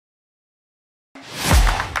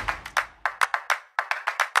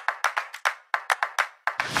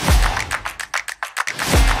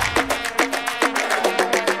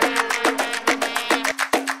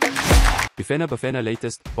Bafana Bafana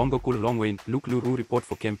latest, Bongokuhle Hlongwane, Roux report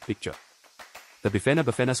for camp picture. The Bafana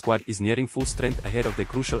Bafana squad is nearing full strength ahead of the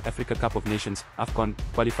crucial Africa Cup of Nations AFCON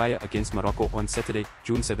qualifier against Morocco on Saturday,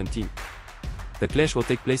 June 17. The clash will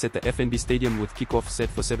take place at the FNB Stadium with kickoff set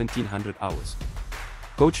for 1700 hours.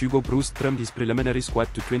 Coach Roux trimmed his preliminary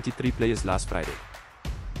squad to 23 players last Friday.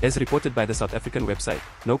 As reported by the South African website,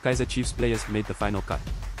 no Kaizer Chiefs players made the final cut.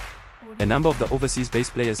 A number of the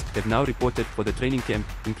overseas-based players have now reported for the training camp,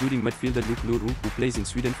 including midfielder Roux, who plays in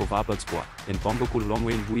Sweden for Varbergspoor, and Bongokuhle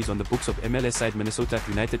Hlongwane, who is on the books of MLS side Minnesota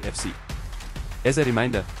United FC. As a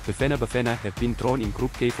reminder, Bafana Bafana have been drawn in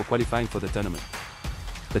Group K for qualifying for the tournament.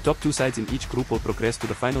 The top two sides in each group will progress to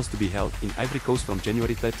the finals to be held in Ivory Coast from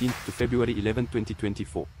January 13 to February 11,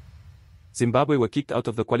 2024. Zimbabwe were kicked out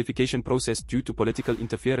of the qualification process due to political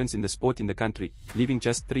interference in the sport in the country, leaving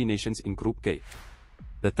just 3 nations in Group K.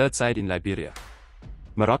 The third side in Liberia.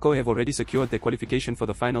 Morocco have already secured their qualification for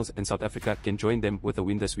the finals, and South Africa can join them with a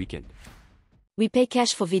win this weekend. We pay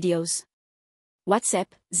cash for videos. WhatsApp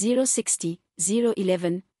 060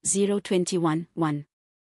 011 021 1.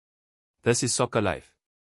 This is Soccer Live.